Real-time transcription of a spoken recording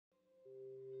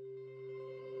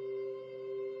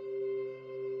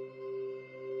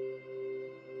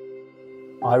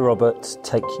I, Robert,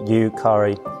 take you,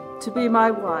 Kari, to be my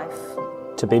wife,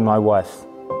 to be my wife,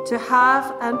 to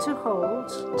have and to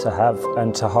hold, to have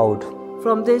and to hold,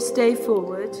 from this day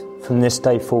forward, from this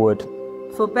day forward,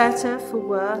 for better, for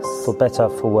worse, for better,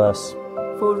 for worse,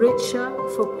 for richer,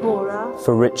 for poorer,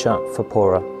 for richer, for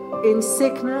poorer, in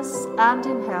sickness and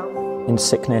in health, in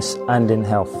sickness and in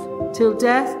health, till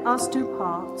death us do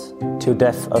part, till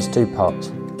death us do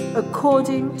part,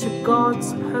 according to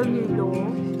God's holy law,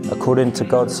 according to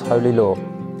God's holy law,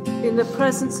 in the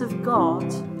presence of God,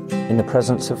 in the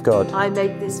presence of God, I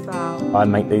make this vow. I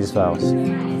make these vows.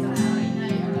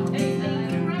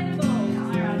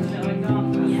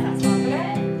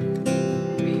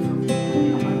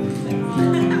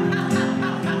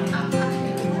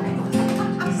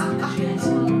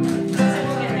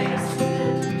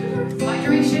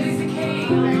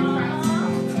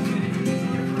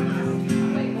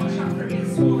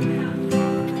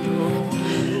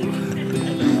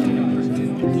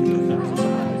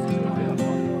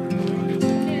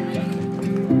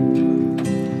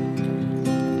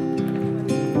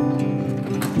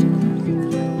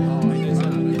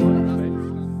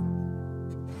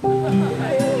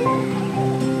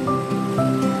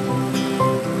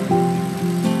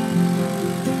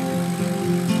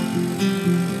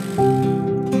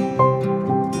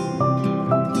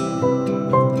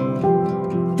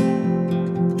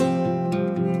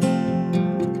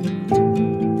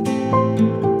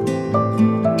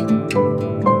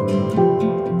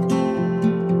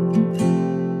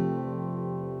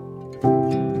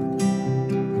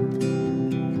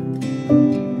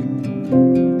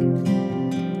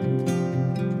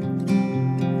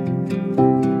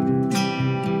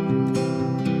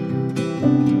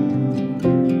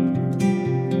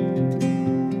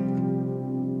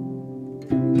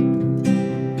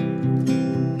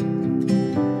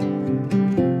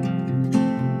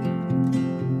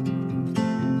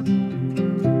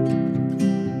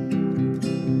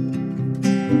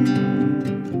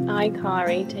 I,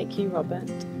 Kari, take you, Robert,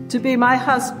 To be my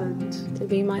husband, to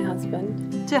be my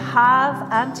husband, to have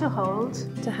and to hold,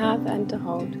 to have and to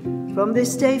hold, from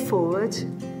this day forward,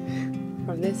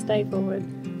 from this day forward,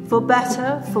 for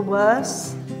better, for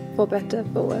worse, for better,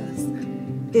 for worse,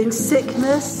 in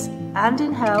sickness and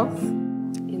in health,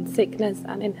 in sickness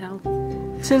and in health,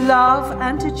 to love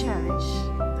and to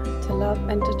cherish, to love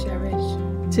and to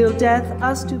cherish, till death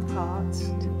us do part,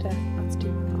 till death us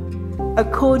do part,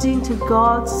 according to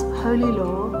God's holy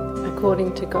law,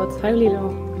 according to God's holy law,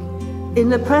 in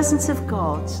the presence of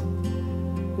God,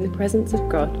 in the presence of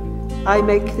God, I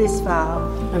make this vow.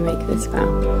 I make this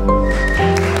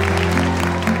vow.